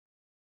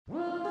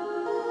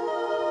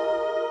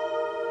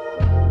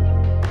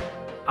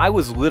I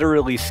was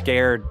literally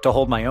scared to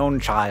hold my own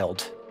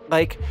child.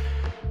 Like,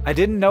 I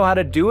didn't know how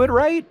to do it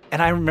right.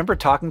 And I remember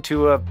talking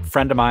to a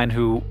friend of mine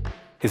who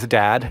is a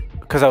dad,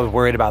 because I was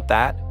worried about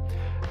that.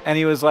 And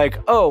he was like,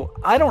 oh,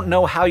 I don't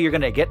know how you're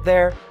going to get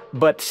there,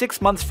 but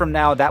 6 months from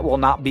now, that will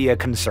not be a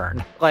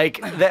concern.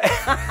 Like,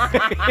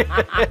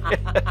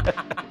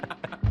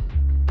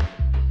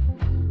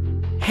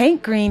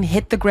 Hank Green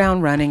hit the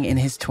ground running in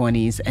his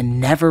 20s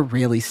and never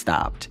really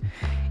stopped.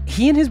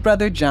 He and his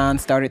brother John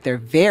started their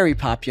very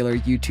popular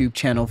YouTube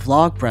channel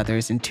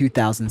Vlogbrothers in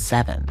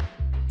 2007.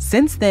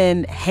 Since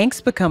then,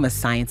 Hank's become a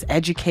science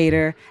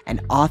educator,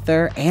 an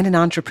author, and an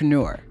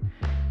entrepreneur.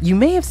 You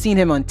may have seen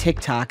him on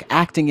TikTok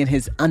acting in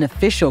his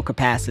unofficial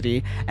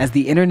capacity as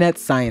the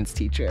internet's science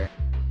teacher.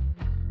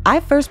 I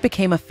first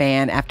became a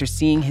fan after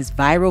seeing his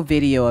viral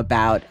video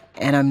about,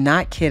 and I'm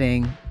not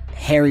kidding,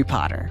 Harry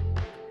Potter.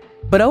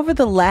 But over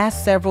the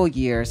last several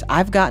years,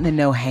 I've gotten to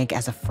know Hank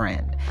as a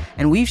friend,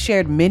 and we've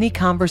shared many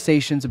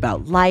conversations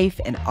about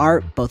life and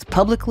art, both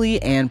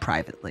publicly and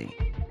privately.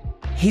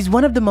 He's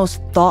one of the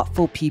most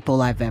thoughtful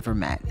people I've ever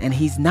met, and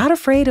he's not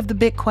afraid of the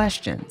big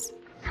questions.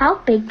 How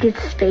big is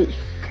space?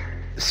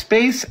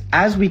 Space,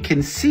 as we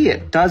can see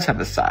it, does have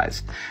a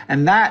size,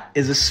 and that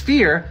is a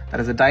sphere that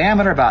has a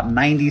diameter about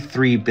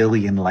 93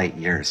 billion light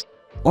years.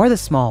 Or the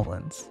small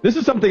ones. This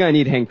is something I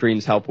need Hank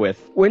Green's help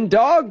with. When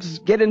dogs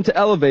get into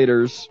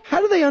elevators, how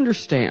do they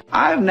understand?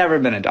 I've never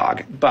been a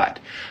dog, but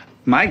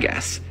my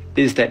guess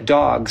is that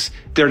dogs,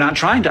 they're not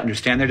trying to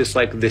understand. They're just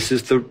like, this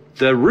is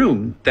the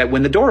room that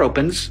when the door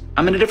opens,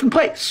 I'm in a different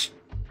place.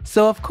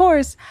 So, of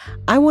course,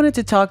 I wanted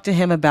to talk to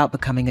him about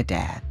becoming a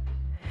dad.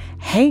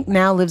 Hank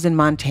now lives in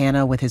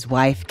Montana with his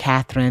wife,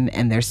 Catherine,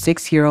 and their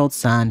 6-year-old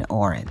son,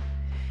 Oren.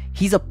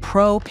 He's a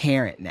pro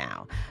parent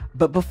now.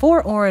 But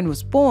before Oren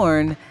was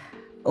born,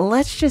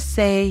 let's just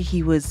say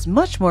he was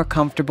much more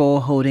comfortable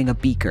holding a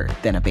beaker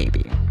than a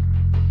baby.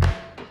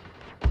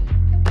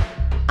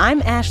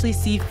 I'm Ashley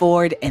C.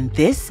 Ford, and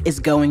this is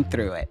Going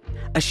Through It,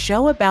 a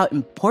show about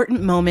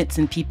important moments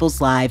in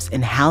people's lives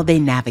and how they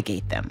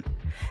navigate them.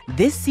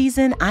 This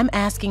season, I'm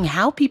asking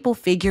how people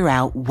figure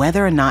out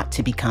whether or not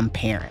to become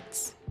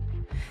parents.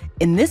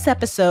 In this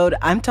episode,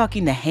 I'm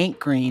talking to Hank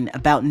Green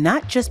about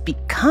not just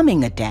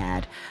becoming a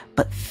dad,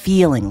 but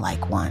feeling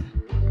like one.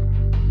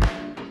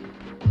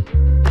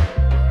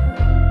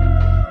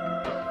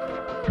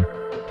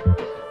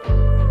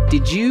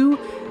 Did you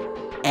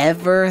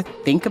ever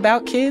think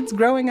about kids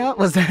growing up?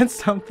 Was that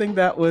something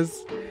that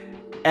was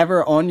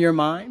ever on your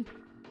mind?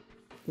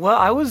 Well,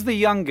 I was the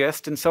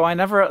youngest, and so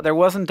there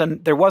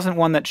wasn't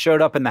one that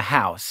showed up in the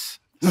house.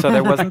 So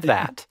there wasn't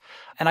that.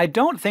 And I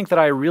don't think that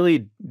I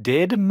really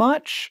did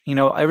much. You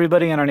know,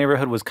 everybody in our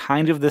neighborhood was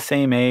kind of the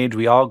same age.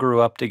 We all grew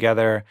up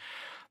together.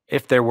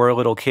 If there were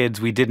little kids,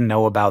 we didn't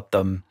know about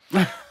them.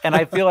 And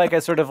I feel like I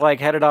sort of like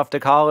headed off to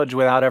college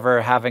without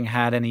ever having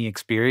had any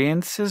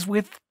experiences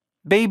with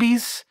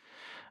babies.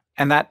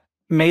 And that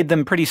made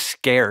them pretty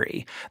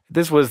scary.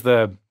 This was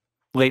the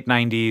late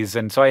 90s.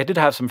 And so I did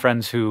have some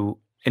friends who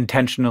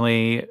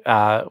intentionally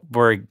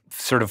were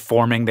sort of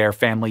forming their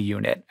family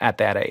unit at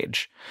that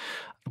age.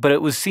 But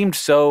it seemed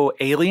so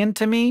alien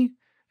to me,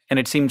 and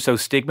it seemed so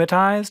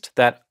stigmatized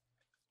that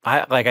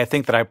I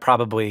think that I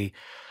probably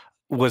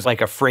was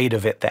like afraid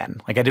of it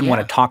then. Like I didn't want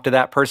to talk to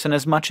that person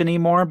as much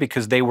anymore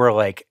because they were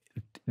like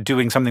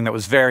doing something that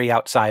was very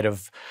outside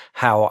of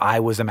how I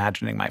was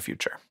imagining my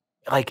future.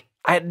 Like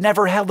I had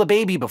never held a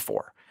baby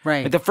before.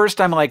 Right. Like the first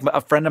time, like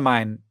a friend of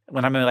mine,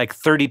 when I'm like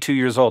 32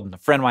 years old, and a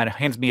friend of mine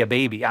hands me a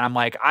baby, and I'm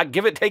like,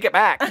 take it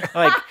back.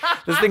 Like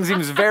this thing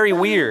seems very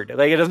weird.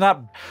 Like it does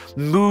not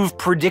move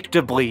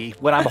predictably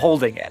when I'm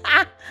holding it.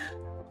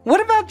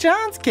 What about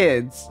John's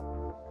kids?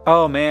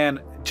 Oh man,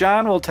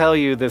 John will tell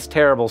you this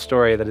terrible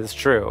story that is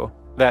true.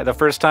 That the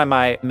first time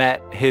I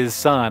met his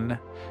son,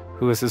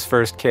 who was his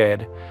first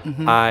kid,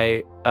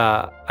 I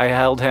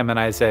held him and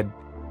I said,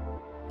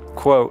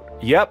 quote,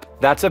 "Yep,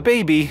 that's a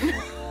baby."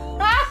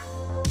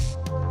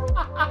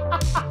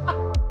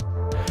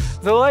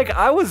 So, like,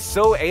 I was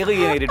so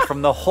alienated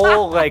from the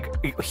whole,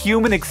 like,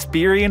 human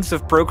experience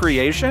of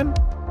procreation.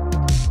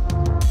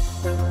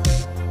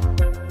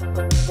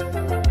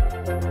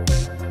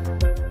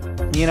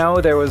 You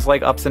know, there was,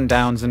 like, ups and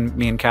downs in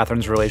me and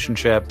Catherine's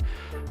relationship.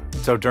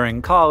 So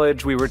during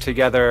college, we were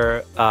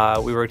together.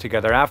 We were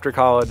together after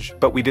college,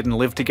 but we didn't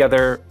live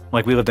together.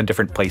 Like, we lived in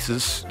different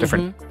places,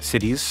 different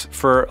cities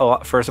for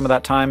some of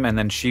that time. And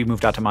then she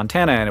moved out to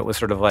Montana, and it was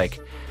sort of like,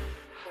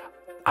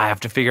 I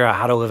have to figure out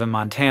how to live in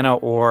Montana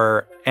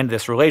or end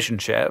this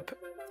relationship.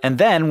 And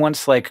then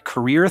once like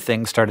career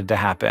things started to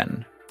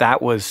happen,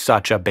 that was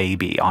such a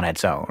baby on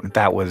its own.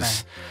 That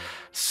was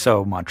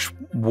so much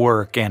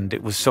work, and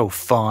it was so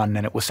fun,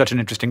 and it was such an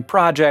interesting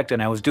project.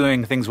 And I was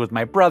doing things with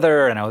my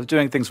brother, and I was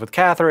doing things with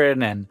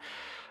Catherine, and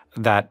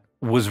that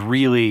was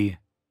really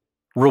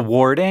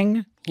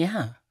rewarding.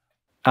 Yeah.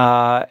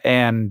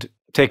 And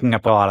taking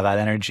up a lot of that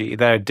energy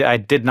that I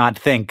did not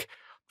think,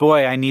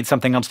 boy, I need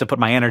something else to put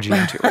my energy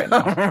into right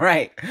now.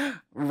 Right.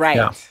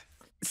 Yeah.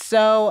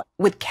 So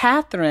with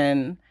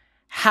Catherine,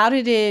 how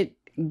did it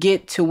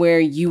get to where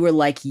you were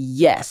like,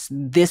 yes,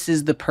 this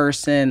is the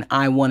person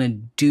I want to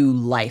do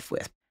life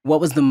with?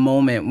 What was the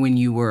moment when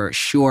you were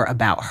sure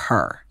about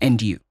her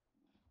and you?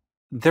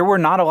 There were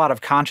not a lot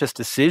of conscious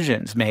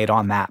decisions made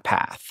on that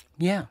path.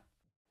 Yeah.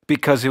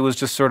 Because it was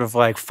just sort of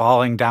like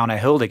falling down a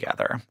hill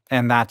together.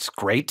 And that's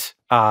great.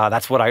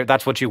 That's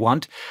what you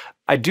want.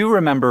 I do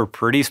remember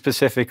pretty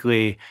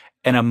specifically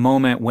in a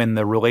moment when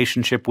the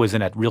relationship was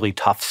in a really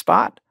tough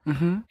spot,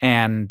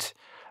 and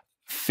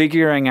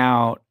figuring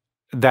out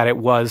that it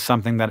was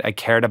something that I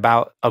cared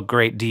about a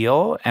great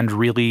deal and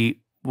really,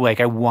 like,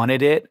 I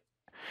wanted it.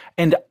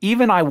 And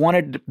even I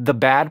wanted the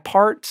bad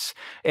parts,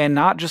 and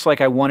not just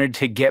like I wanted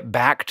to get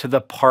back to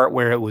the part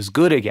where it was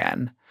good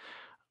again.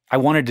 I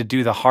wanted to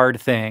do the hard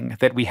thing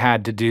that we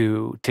had to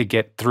do to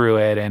get through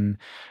it and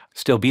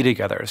still be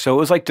together. So it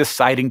was like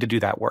deciding to do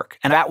that work.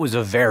 And that was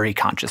a very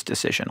conscious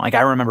decision. Like,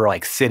 I remember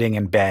like sitting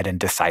in bed and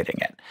deciding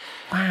it.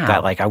 Wow.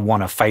 That like I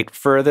want to fight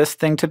for this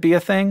thing to be a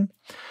thing.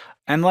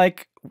 And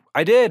like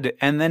I did,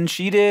 and then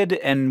she did,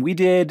 and we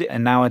did,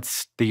 and now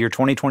it's the year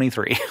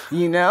 2023.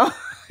 You know,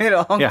 it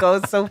all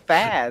goes so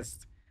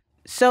fast.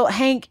 So,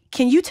 Hank,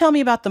 can you tell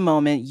me about the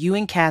moment you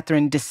and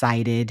Catherine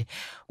decided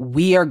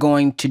we are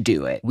going to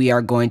do it? We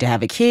are going to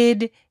have a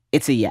kid.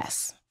 It's a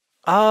yes.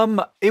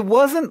 It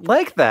wasn't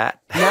like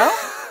that. No?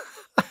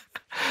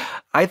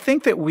 I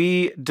think that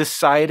we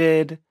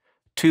decided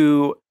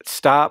to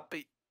stop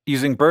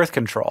using birth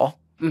control.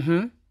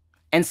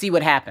 And see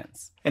what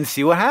happens. And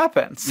see what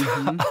happens.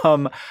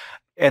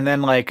 And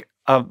then like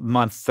a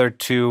month or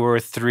 2 or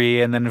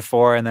 3 and then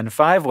 4 and then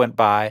 5 went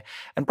by.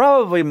 And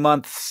probably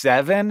month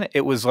 7,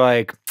 it was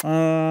like,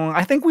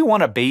 I think we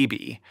want a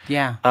baby.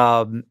 Yeah.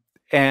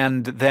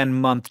 And then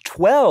month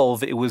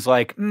 12, it was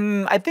like,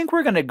 I think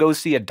we're going to go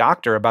see a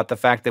doctor about the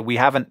fact that we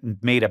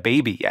haven't made a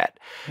baby yet.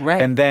 Right.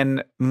 And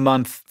then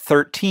month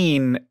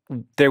 13,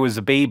 there was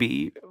a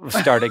baby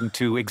starting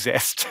to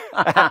exist.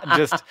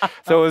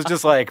 So it was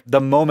just like the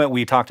moment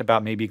we talked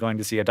about maybe going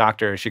to see a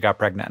doctor, she got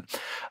pregnant.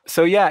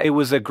 So yeah, it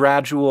was a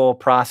gradual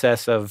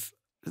process of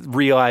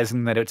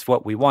realizing that it's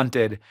what we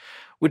wanted,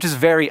 which is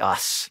very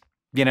us,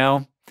 you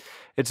know?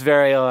 It's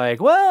very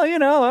like, well, you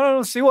know, I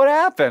don't see what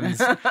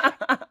happens.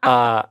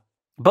 But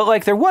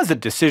like there was a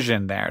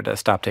decision there to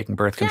stop taking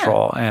birth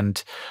control.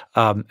 And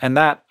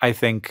that, I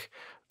think,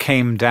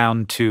 came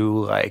down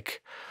to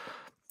like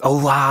a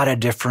lot of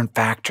different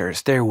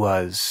factors. There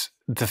was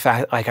the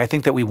fact, like, I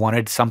think that we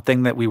wanted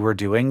something that we were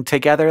doing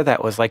together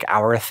that was like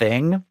our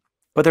thing.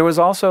 But there was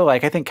also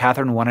like, I think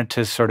Catherine wanted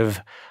to sort of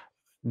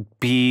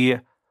be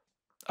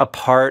a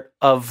part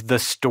of the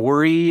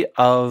story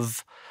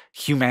of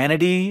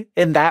humanity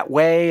in that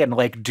way, and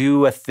like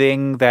do a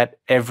thing that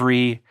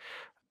every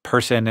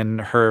person in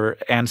her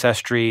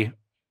ancestry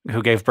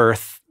who gave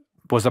birth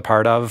was a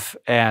part of,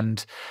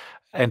 and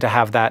to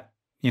have that,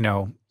 you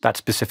know, that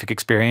specific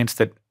experience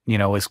that, you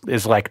know,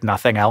 is like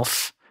nothing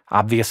else,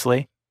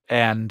 obviously.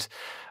 And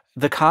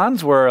the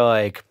cons were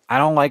like, I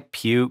don't like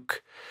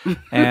puke,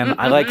 and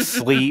I like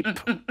sleep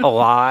a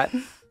lot.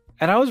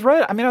 And I was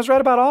right. I mean, I was right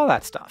about all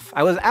that stuff.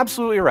 I was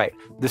absolutely right.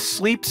 The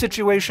sleep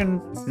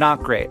situation,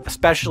 not great,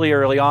 especially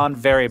early on,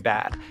 very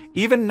bad.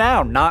 Even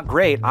now, not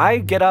great. I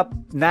get up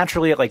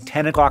naturally at like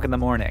 10 o'clock in the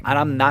morning, and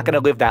I'm not going to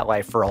live that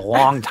life for a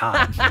long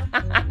time.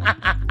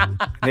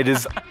 It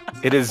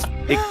is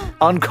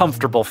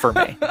uncomfortable for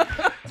me.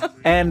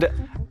 And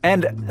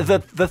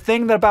the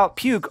thing about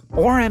puke,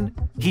 Oren,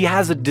 he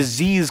has a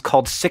disease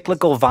called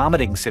cyclical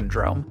vomiting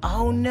syndrome.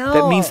 Oh, no.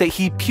 That means that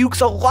he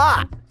pukes a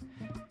lot.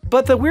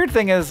 But the weird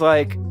thing is,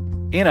 like,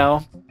 you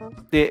know,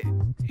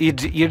 you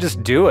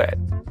just do it.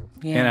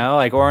 Yeah. You know,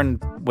 like Oren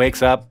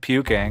wakes up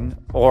puking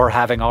or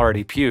having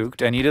already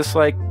puked, and you just,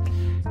 like,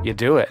 you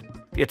do it.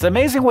 It's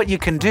amazing what you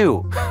can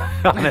do,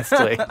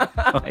 honestly.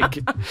 Like,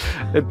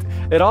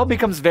 it all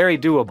becomes very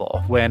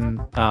doable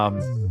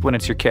when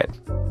it's your kid.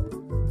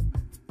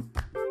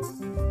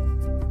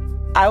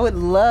 I would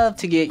love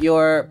to get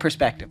your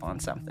perspective on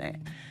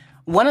something.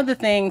 One of the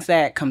things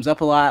that comes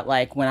up a lot,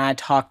 like when I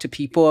talk to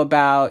people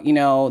about, you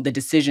know, the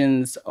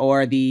decisions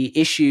or the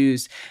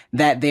issues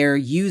that they're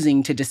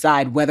using to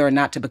decide whether or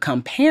not to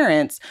become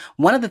parents,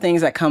 one of the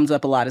things that comes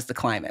up a lot is the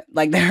climate.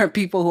 Like there are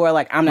people who are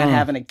like, I'm not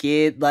having a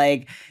kid.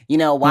 Like, you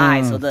know,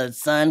 why? So the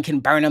sun can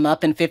burn them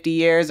up in 50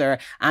 years, or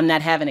I'm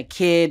not having a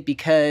kid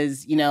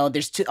because, you know,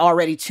 there's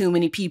already too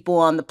many people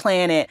on the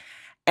planet.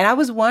 And I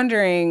was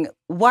wondering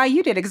why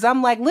you did it, because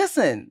I'm like,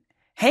 listen,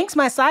 Hank's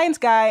my science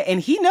guy, and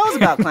he knows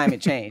about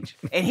climate change.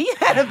 And he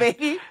had a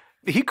baby.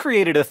 He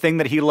created a thing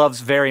that he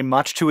loves very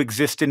much to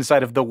exist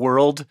inside of the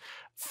world.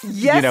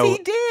 Yes, you know, he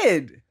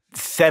did.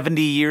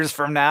 70 years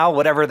from now,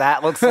 whatever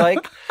that looks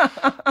like.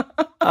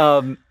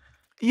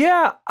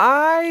 Yeah,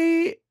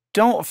 I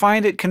don't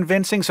find it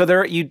convincing. So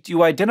there,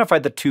 you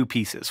identified the two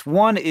pieces.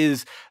 One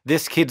is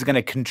this kid's going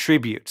to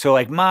contribute. So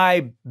like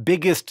my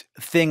biggest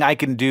thing I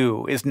can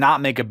do is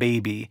not make a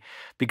baby,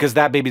 because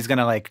that baby's going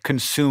to like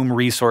consume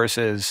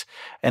resources,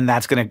 and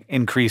that's going to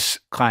increase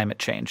climate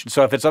change.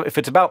 So if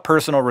it's about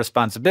personal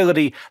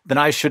responsibility, then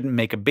I shouldn't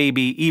make a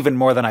baby, even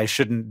more than I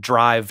shouldn't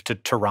drive to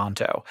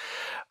Toronto.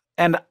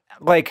 And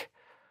like,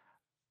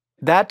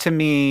 that to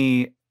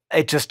me,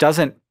 it just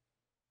doesn't,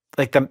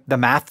 like, the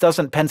math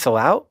doesn't pencil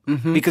out.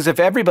 Mm-hmm. Because if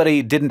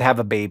everybody didn't have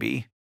a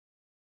baby,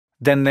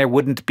 then there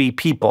wouldn't be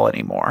people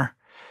anymore.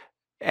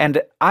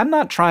 And I'm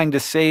not trying to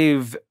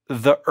save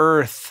the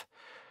earth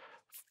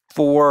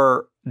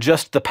for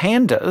just the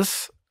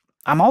pandas.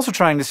 I'm also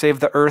trying to save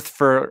the earth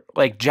for,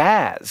 like,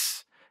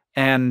 jazz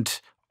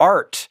and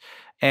art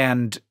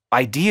and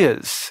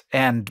ideas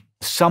and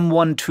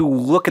someone to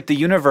look at the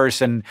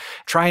universe and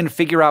try and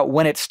figure out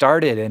when it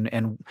started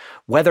and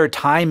whether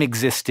time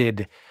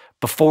existed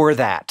before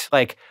that.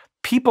 Like,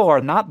 people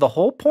are not the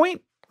whole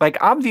point. Like,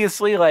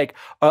 obviously, like,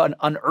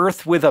 an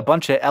earth with a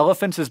bunch of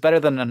elephants is better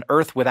than an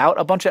earth without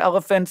a bunch of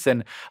elephants,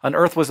 and an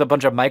earth with a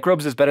bunch of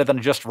microbes is better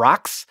than just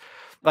rocks.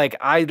 Like,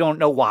 I don't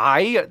know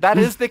why that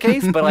is the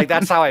case, but, like,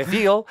 that's how I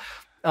feel.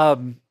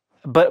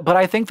 But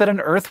I think that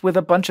an earth with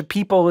a bunch of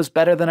people is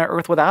better than an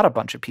earth without a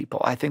bunch of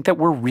people. I think that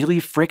we're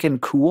really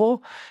freaking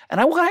cool. And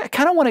I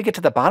kind of want to get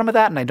to the bottom of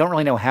that, and I don't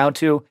really know how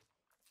to,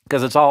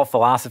 because it's all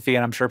philosophy,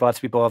 and I'm sure lots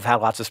of people have had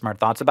lots of smart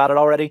thoughts about it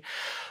already.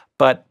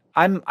 But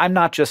I'm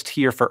not just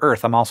here for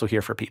Earth. I'm also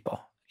here for people.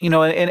 You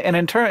know, and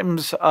in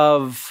terms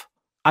of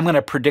I'm going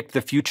to predict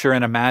the future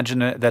and imagine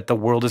that the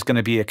world is going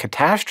to be a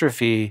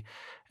catastrophe,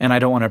 and I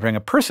don't want to bring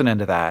a person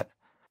into that.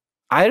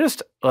 I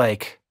just,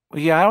 like,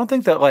 I don't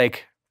think that,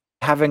 like,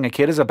 having a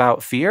kid is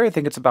about fear. I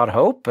think it's about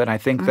hope. And I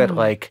think that,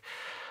 like,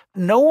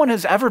 no one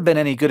has ever been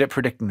any good at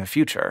predicting the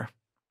future.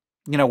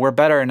 You know, we're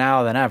better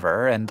now than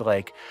ever. And,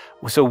 like,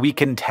 so we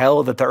can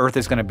tell that the Earth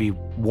is going to be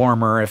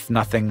warmer if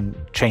nothing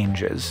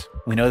changes.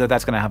 We know that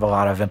that's going to have a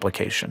lot of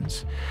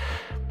implications.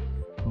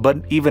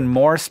 But even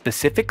more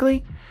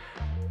specifically,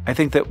 I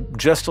think that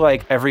just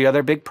like every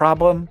other big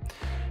problem,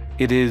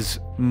 it is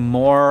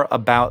more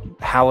about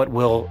how it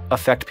will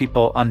affect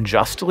people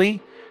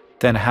unjustly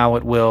than how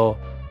it will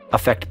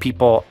affect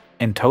people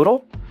in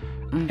total.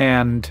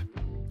 And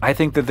I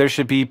think that there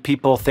should be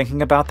people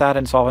thinking about that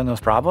and solving those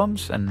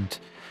problems. And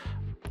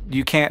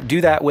you can't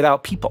do that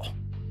without people.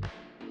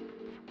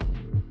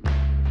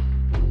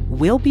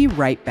 We'll be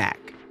right back.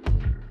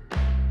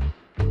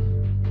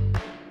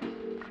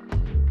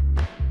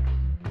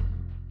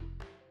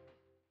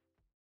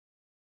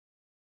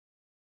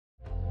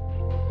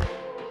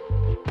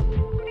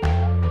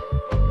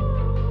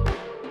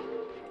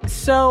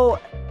 So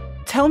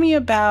tell me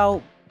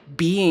about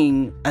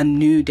being a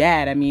new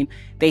dad. I mean,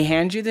 they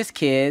hand you this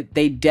kid.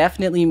 They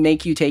definitely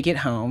make you take it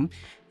home.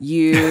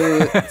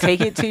 You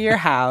take it to your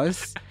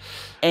house.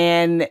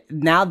 And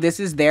now this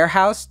is their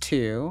house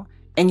too.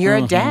 And you're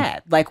a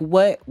dad. Like,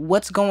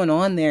 what's going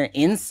on there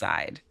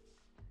inside?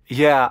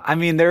 Yeah, I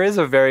mean, there is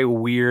a very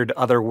weird,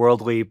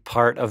 otherworldly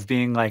part of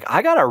being like,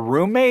 I got a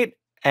roommate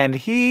and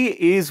he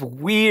is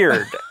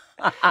weird.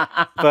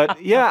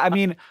 But yeah, I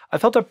mean, I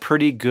felt a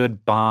pretty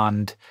good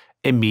bond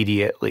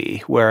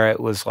immediately where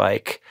it was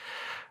like,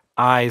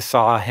 I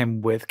saw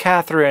him with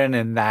Catherine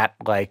and that,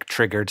 like,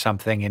 triggered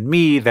something in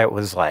me that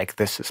was like,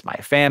 this is my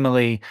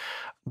family.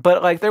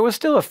 But, like, there was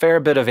still a fair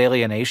bit of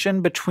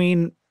alienation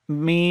between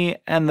me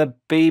and the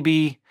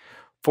baby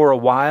for a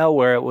while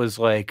where it was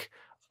like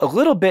a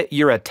little bit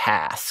you're a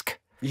task.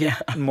 Yeah.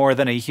 More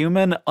than a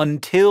human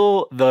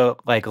until the,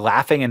 like,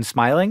 laughing and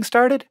smiling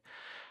started.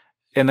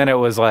 And then it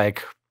was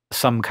like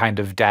some kind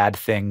of dad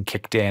thing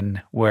kicked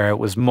in where it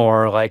was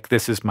more like,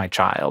 this is my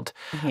child.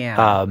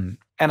 Yeah.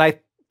 And I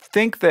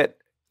think that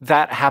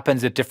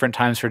happens at different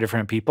times for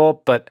different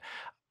people, but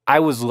I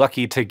was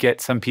lucky to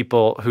get some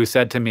people who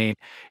said to me,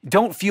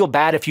 don't feel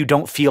bad if you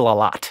don't feel a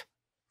lot,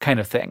 kind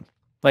of thing.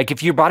 Like,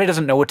 if your body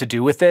doesn't know what to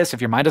do with this, if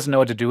your mind doesn't know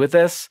what to do with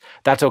this,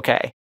 that's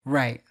okay.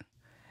 Right.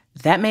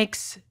 That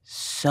makes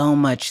so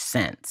much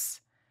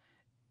sense.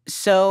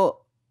 So,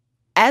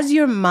 as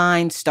your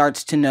mind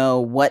starts to know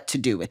what to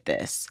do with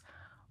this,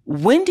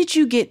 when did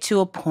you get to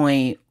a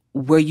point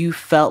where you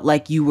felt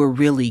like you were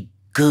really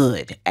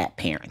good at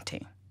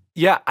parenting?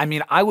 Yeah, I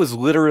mean, I was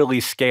literally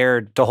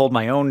scared to hold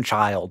my own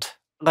child.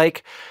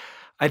 Like,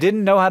 I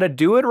didn't know how to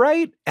do it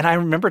right. And I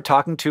remember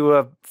talking to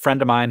a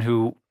friend of mine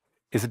who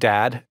is a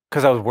dad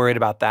because I was worried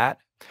about that.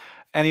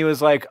 And he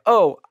was like,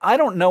 oh, I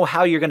don't know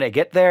how you're going to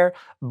get there,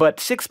 but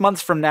 6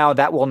 months from now,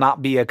 that will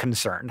not be a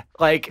concern.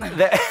 Like,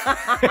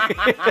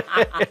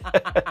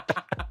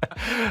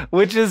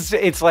 which is,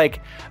 it's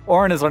like,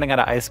 Oren is learning how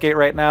to ice skate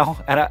right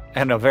now.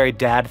 And a very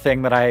dad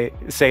thing that I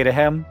say to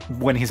him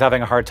when he's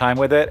having a hard time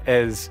with it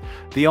is,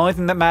 the only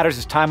thing that matters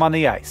is time on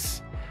the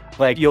ice.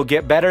 Like, you'll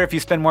get better if you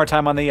spend more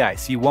time on the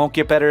ice. You won't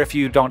get better if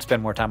you don't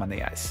spend more time on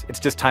the ice. It's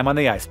just time on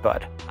the ice,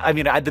 bud. I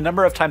mean, the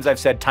number of times I've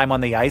said time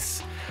on the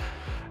ice,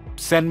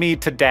 send me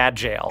to dad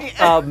jail.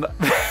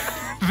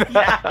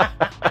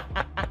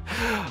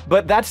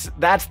 But that's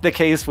the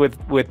case with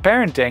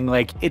parenting.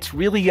 Like, it's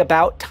really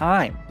about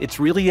time. It's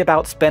really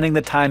about spending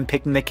the time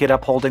picking the kid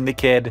up, holding the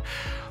kid,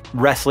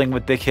 wrestling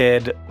with the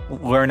kid,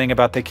 learning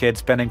about the kid,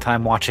 spending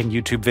time watching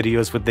YouTube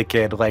videos with the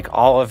kid. Like,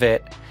 all of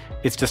it,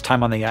 it's just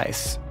time on the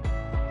ice.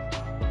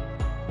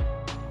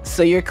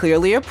 So you're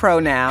clearly a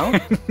pro now.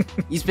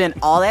 You spend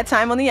all that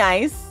time on the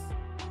ice.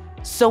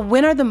 So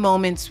when are the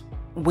moments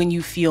when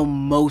you feel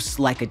most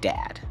like a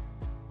dad?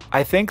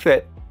 I think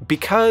that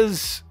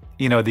because,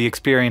 the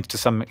experience to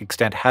some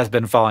extent has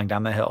been falling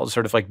down the hill,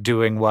 sort of like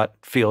doing what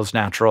feels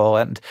natural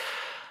and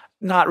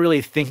not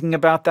really thinking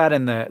about that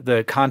in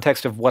the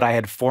context of what I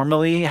had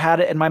formerly had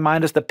in my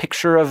mind as the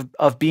picture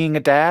of being a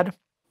dad.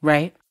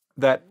 Right.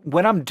 That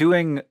when I'm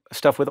doing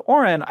stuff with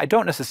Oren, I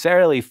don't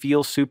necessarily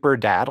feel super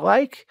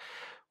dad-like.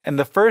 And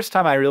the first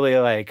time I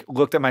really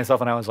looked at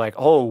myself and I was like,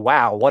 oh,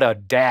 wow, what a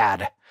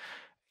dad.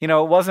 It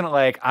wasn't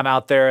like I'm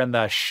out there in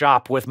the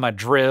shop with my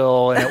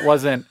drill and it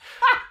wasn't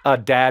a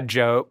dad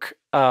joke.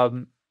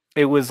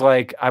 It was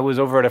like I was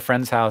over at a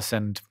friend's house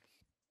and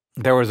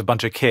there was a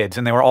bunch of kids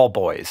and they were all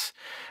boys.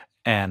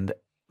 And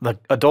the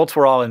adults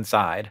were all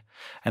inside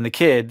and the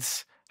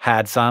kids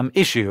had some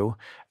issue.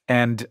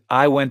 And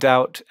I went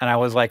out and I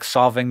was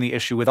solving the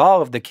issue with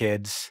all of the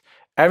kids.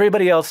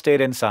 Everybody else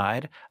stayed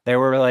inside. They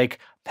were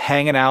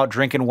hanging out,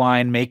 drinking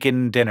wine,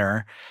 making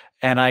dinner.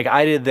 And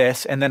I did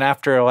this. And then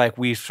after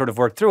we sort of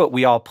worked through it,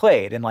 we all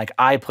played. And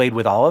I played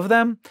with all of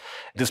them,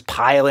 just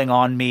piling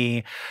on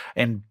me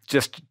and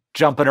just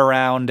jumping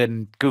around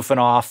and goofing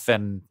off.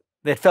 And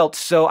it felt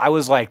so, I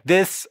was like,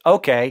 this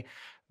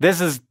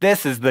is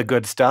the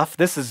good stuff.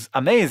 This is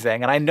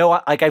amazing. And I know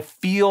I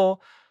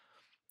feel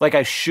like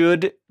I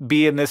should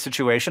be in this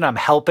situation. I'm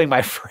helping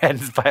my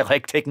friends by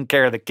taking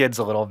care of the kids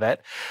a little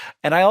bit.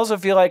 And I also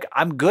feel like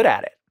I'm good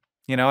at it.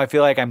 I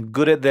feel like I'm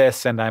good at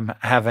this and I'm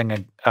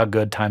having a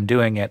good time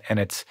doing it. And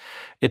it's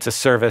a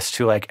service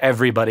to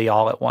everybody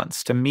all at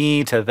once, to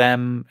me, to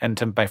them, and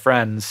to my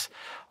friends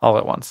all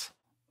at once.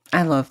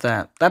 I love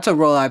that. That's a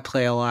role I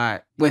play a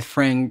lot with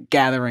friend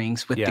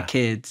gatherings with the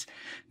kids.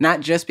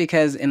 Not just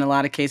because in a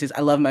lot of cases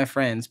I love my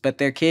friends, but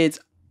their kids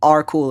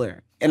are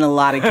cooler. In a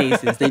lot of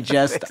cases, they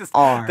just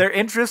are. Their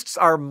interests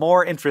are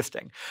more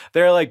interesting.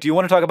 They're like, do you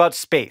want to talk about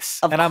space?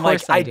 And I'm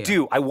like, I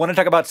do. I want to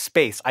talk about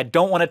space. I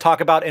don't want to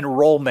talk about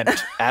enrollment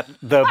at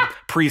the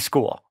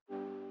preschool.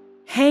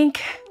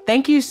 Hank,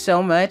 thank you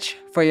so much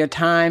for your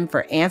time,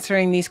 for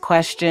answering these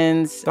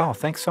questions. Oh,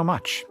 thanks so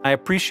much. I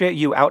appreciate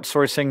you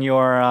outsourcing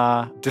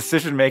your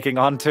decision-making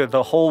onto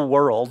the whole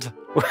world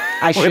with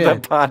a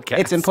podcast.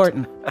 It's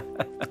important.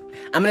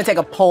 I'm going to take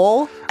a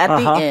poll at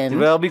the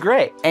end. That'll be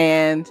great.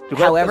 And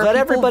let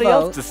everybody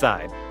else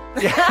decide.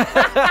 It's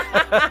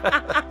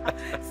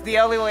the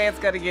only way it's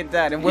going to get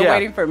done. And we're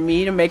waiting for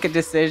me to make a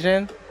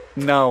decision.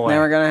 No way.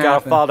 Never going to happen.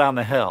 Gotta fall down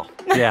the hill.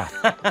 Yeah.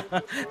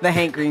 The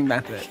Hank Green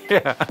method.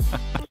 Yeah.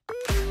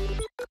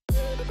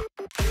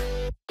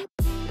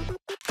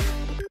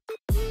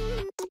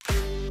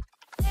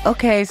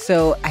 Okay,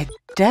 so I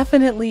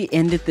definitely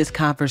ended this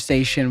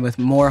conversation with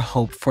more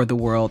hope for the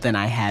world than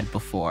I had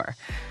before,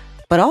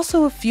 but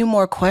also a few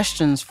more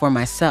questions for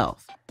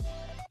myself.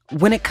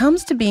 When it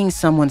comes to being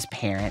someone's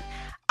parent,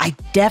 I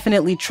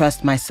definitely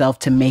trust myself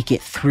to make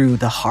it through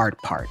the hard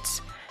parts.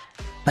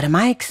 But am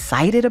I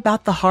excited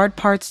about the hard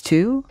parts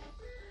too?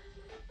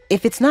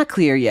 If it's not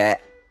clear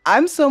yet,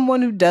 I'm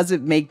someone who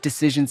doesn't make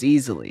decisions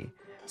easily.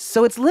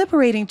 So it's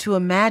liberating to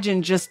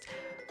imagine just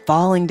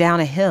falling down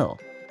a hill.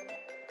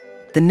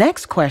 The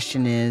next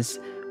question is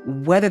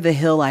whether the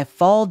hill I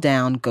fall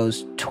down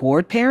goes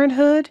toward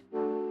parenthood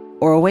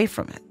or away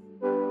from it.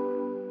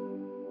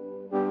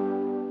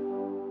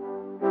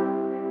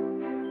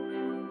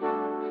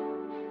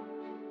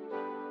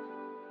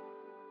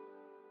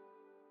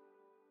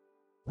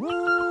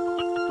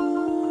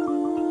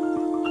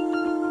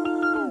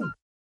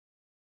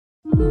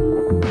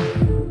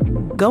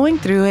 Going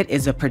Through It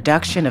is a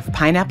production of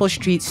Pineapple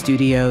Street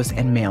Studios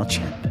and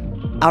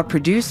Mailchimp. Our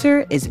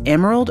producer is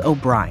Emerald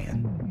O'Brien.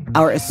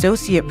 Our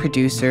associate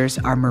producers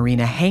are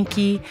Marina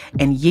Hankey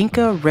and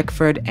Yinka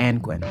Rickford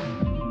Angwin.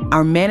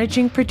 Our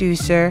managing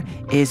producer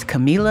is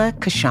Camila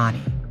Kashani.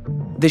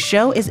 The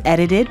show is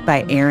edited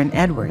by Aaron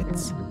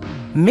Edwards.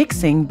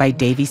 Mixing by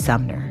Davey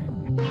Sumner.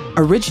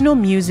 Original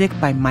music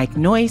by Mike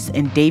Noyce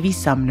and Davey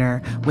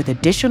Sumner with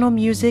additional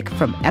music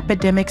from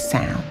Epidemic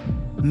Sound.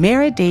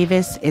 Mara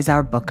Davis is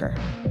our booker.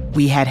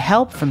 We had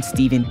help from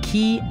Stephen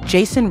Key,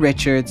 Jason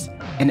Richards,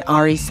 and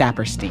Ari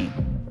Saperstein.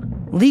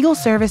 Legal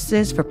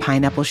services for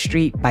Pineapple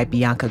Street by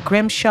Bianca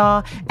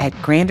Grimshaw at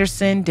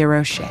Granderson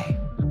DeRoche.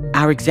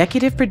 Our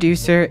executive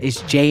producer is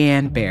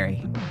Jayanne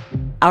Barry.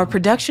 Our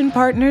production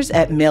partners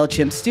at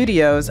Mailchimp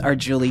Studios are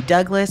Julie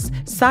Douglas,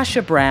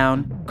 Sasha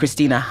Brown,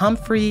 Christina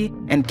Humphrey,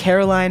 and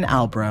Caroline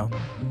Albro.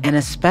 And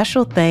a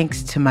special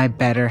thanks to my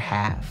better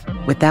half,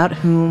 without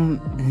whom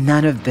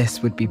none of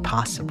this would be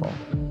possible.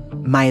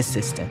 My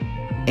assistant,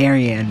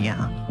 Ariane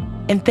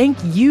Young. And thank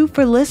you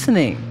for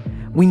listening.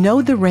 We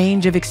know the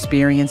range of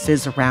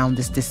experiences around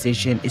this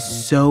decision is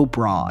so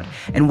broad,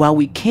 and while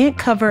we can't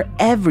cover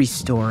every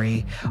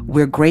story,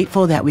 we're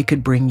grateful that we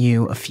could bring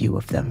you a few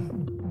of them.